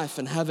life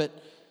and have it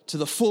to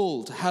the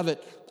full, to have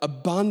it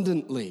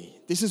abundantly.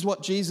 This is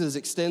what Jesus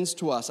extends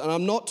to us. And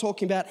I'm not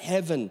talking about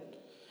heaven.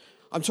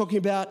 I'm talking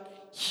about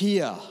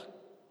here,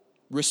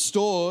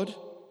 restored,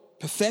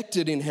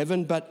 perfected in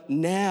heaven, but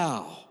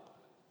now.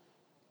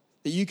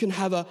 That you can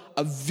have a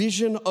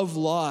vision of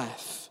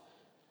life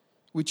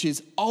which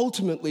is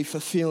ultimately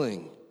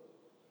fulfilling,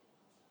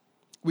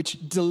 which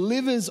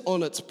delivers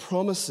on its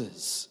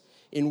promises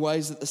in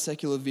ways that the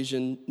secular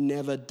vision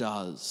never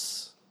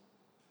does.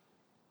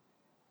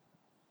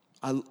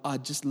 I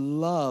just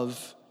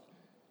love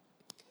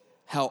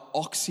how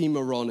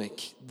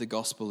oxymoronic the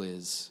gospel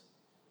is.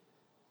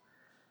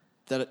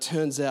 That it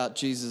turns out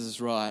Jesus is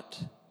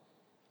right.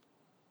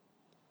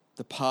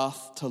 The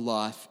path to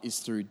life is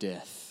through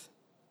death.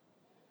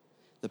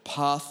 The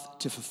path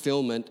to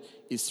fulfillment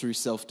is through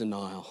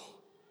self-denial.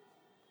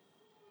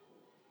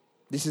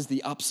 This is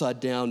the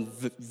upside-down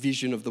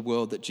vision of the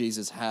world that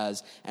Jesus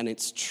has, and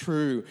it's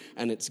true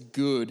and it's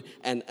good.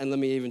 And let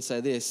me even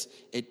say this,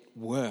 it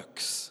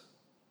works.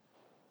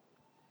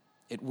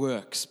 It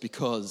works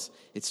because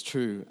it's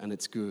true and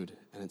it's good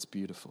and it's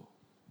beautiful.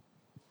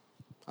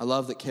 I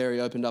love that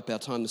Kerry opened up our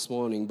time this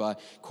morning by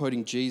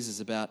quoting Jesus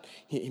about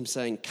him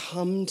saying,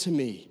 come to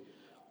me,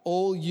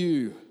 all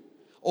you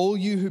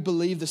who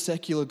believe the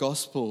secular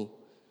gospel,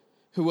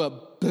 who are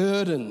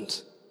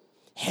burdened,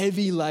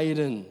 heavy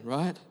laden,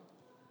 right?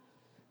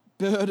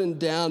 Burdened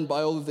down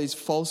by all of these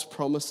false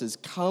promises.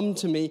 Come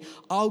to me,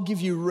 I'll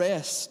give you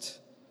rest.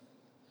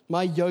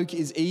 My yoke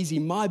is easy,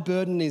 my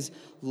burden is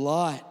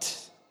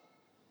light.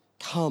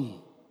 Come.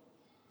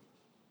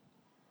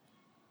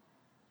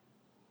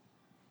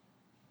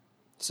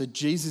 So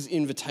Jesus'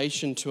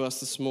 invitation to us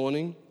this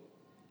morning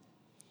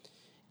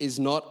is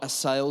not a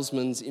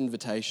salesman's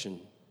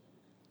invitation.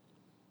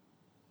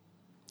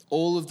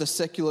 All of the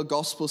secular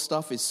gospel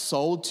stuff is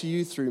sold to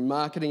you through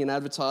marketing and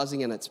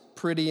advertising, and it's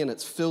pretty and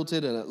it's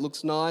filtered and it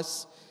looks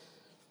nice.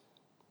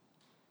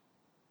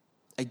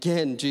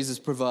 Again, Jesus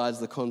provides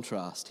the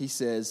contrast. He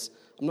says,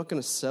 I'm not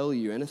going to sell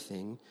you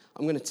anything.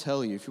 I'm going to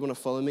tell you, if you want to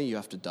follow me, you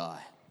have to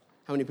die.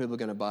 How many people are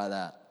going to buy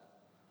that?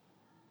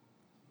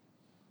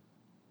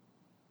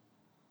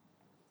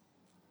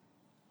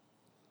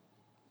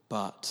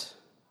 But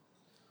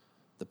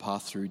the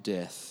path through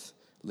death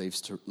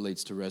leads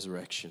to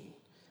resurrection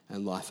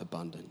and life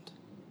abundant.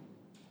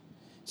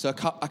 So a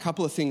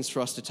couple of things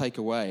for us to take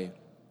away.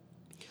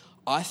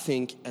 I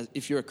think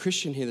if you're a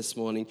Christian here this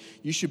morning,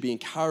 you should be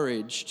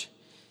encouraged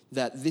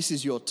that this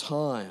is your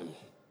time.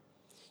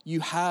 You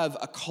have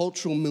a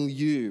cultural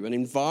milieu, an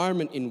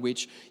environment in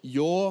which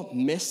your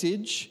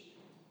message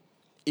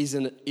is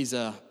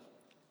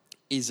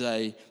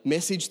a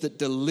message that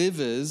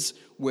delivers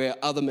where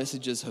other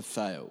messages have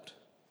failed.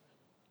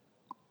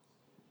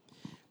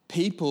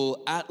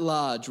 People at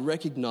large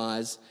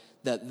recognize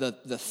that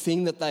the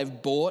thing that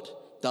they've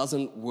bought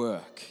doesn't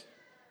work.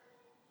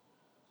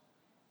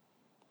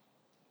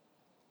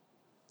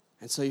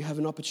 And so you have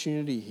an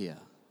opportunity here.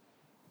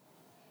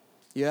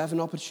 You have an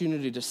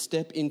opportunity to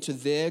step into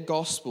their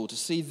gospel, to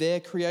see their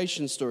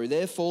creation story,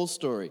 their fall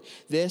story,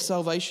 their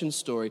salvation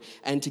story,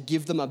 and to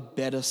give them a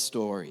better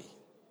story,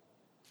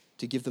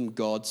 to give them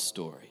God's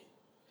story.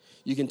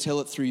 You can tell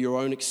it through your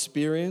own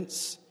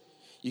experience.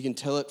 You can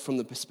tell it from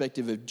the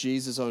perspective of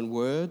Jesus' own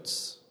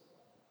words.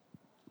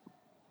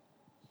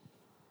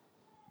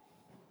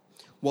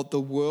 What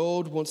the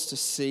world wants to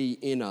see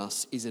in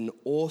us is an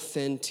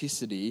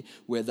authenticity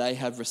where they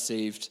have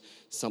received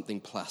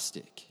something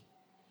plastic.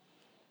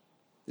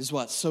 This is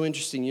why it's so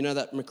interesting. You know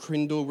that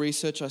McCrindle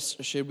research I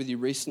shared with you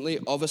recently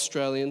of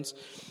Australians,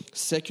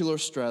 secular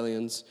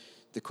Australians,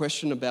 the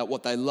question about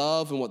what they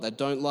love and what they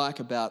don't like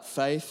about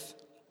faith.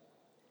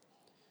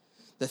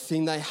 The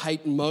thing they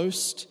hate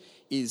most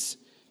is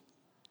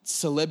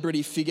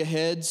celebrity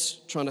figureheads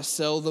trying to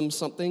sell them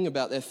something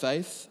about their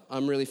faith.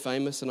 I'm really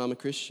famous and I'm a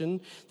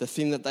Christian. The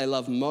thing that they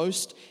love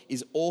most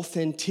is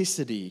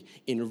authenticity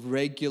in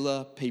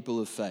regular people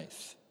of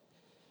faith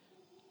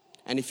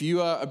And if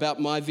you are about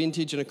my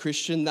vintage and a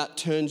Christian, that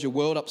turns your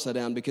world upside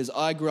down, because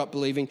I grew up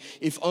believing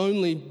if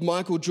only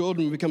Michael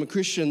Jordan would become a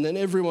Christian, then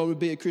everyone would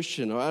be a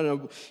Christian. Or I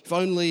don't know, if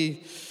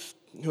only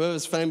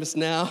whoever's famous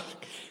now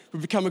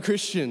would become a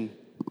Christian,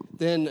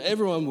 then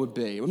everyone would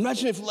be.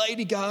 Imagine if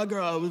Lady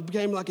Gaga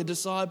became like a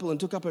disciple and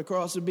took up her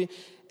cross. It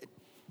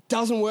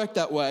doesn't work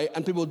that way,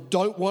 and people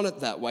don't want it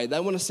that way. They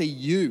want to see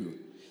you.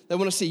 They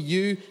want to see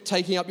you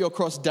taking up your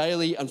cross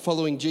daily and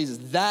following Jesus.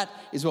 That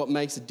is what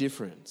makes a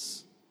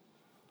difference.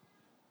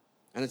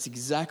 And it's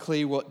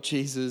exactly what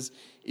Jesus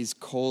is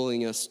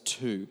calling us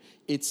to.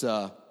 It's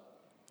a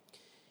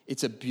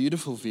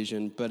beautiful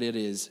vision, but it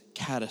is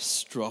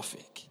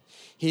catastrophic.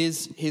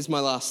 Here's my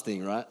last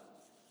thing, right?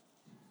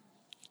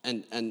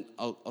 And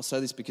I'll say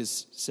this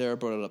because Sarah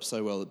brought it up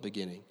so well at the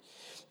beginning.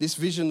 This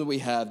vision that we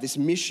have, this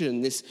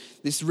mission,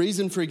 this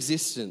reason for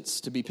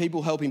existence, to be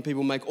people helping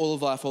people make all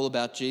of life all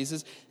about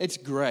Jesus, it's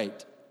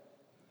great.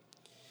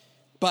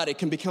 But it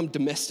can become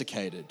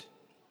domesticated.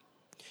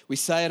 We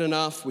say it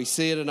enough, we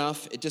see it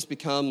enough, it just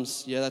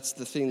becomes, that's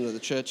the thing that the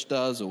church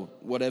does, or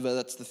whatever,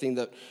 that's the thing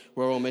that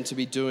we're all meant to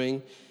be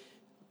doing.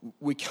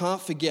 We can't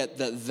forget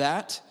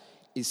that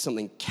is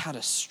something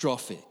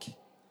catastrophic.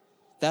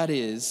 That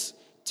is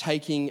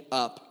taking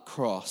up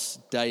cross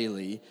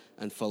daily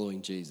and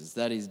following Jesus.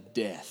 That is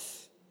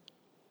death.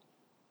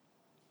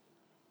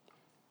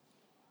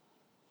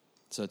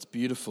 So it's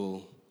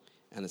beautiful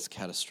and it's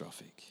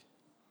catastrophic.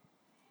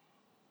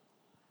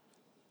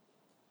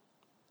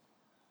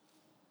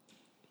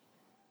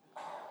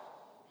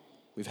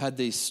 We've had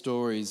these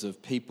stories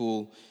of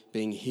people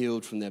being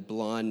healed from their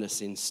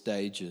blindness in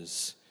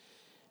stages.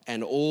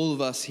 And all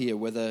of us here,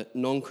 whether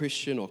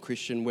non-Christian or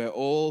Christian, we're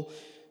all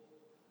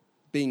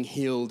being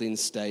healed in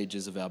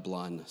stages of our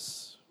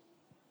blindness.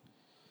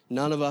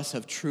 None of us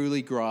have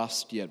truly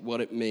grasped yet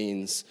what it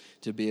means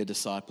to be a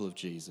disciple of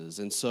Jesus.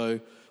 And so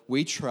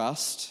we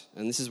trust,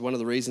 and this is one of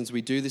the reasons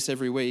we do this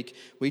every week,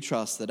 we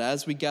trust that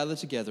as we gather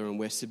together and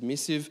we're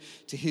submissive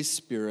to his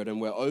Spirit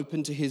and we're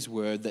open to his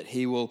word, that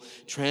he will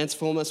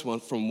transform us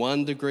from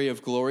one degree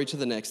of glory to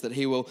the next, that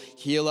he will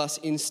heal us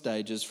in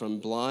stages from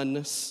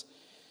blindness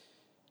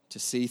to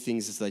see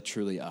things as they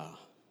truly are.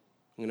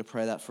 I'm going to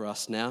pray that for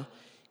us now.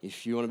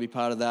 If you want to be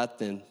part of that,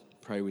 then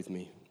pray with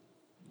me.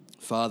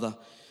 Father,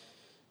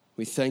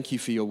 we thank you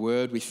for your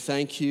word. We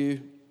thank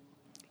you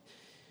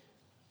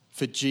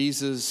for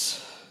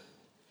Jesus,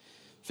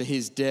 for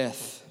his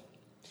death,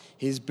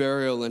 his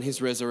burial, and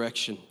his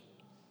resurrection.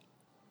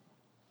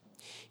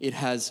 It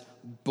has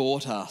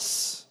bought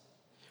us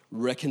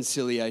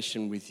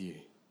reconciliation with you.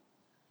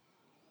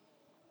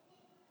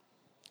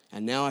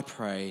 And now I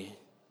pray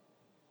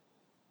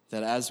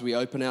that as we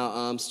open our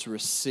arms to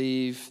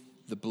receive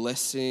the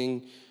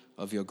blessing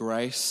of your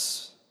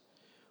grace,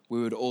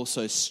 we would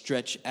also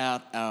stretch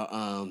out our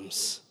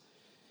arms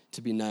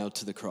to be nailed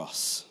to the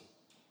cross.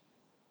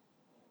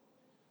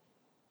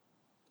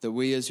 That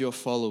we as your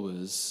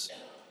followers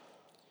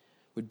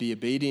would be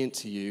obedient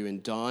to you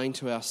in dying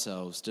to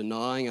ourselves,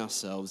 denying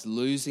ourselves,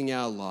 losing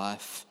our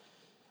life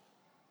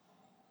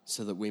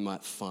so that we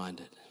might find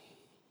it.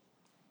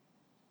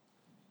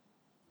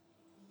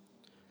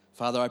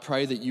 Father, I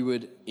pray that you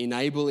would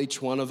enable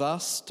each one of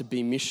us to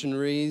be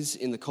missionaries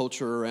in the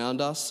culture around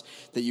us,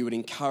 that you would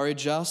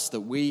encourage us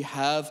that we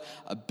have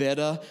a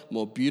better,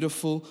 more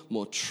beautiful,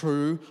 more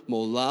true,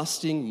 more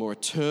lasting, more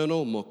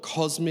eternal, more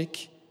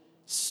cosmic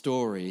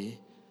story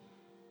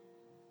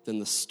than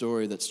the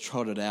story that's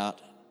trotted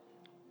out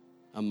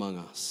among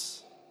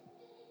us,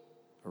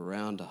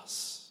 around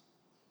us.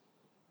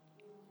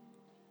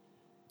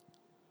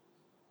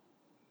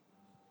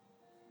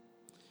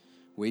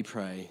 We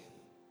pray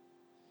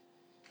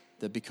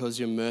that because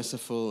you're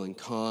merciful and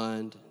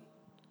kind,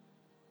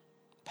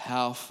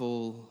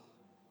 powerful,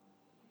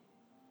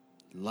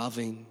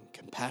 loving,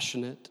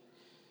 compassionate,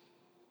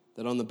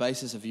 that on the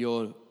basis of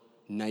your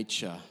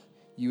nature,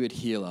 you would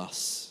heal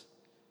us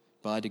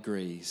by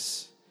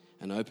degrees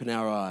and open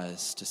our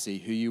eyes to see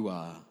who you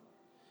are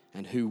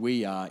and who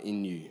we are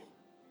in you.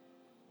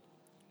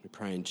 We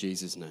pray in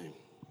Jesus' name.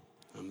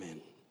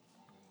 Amen.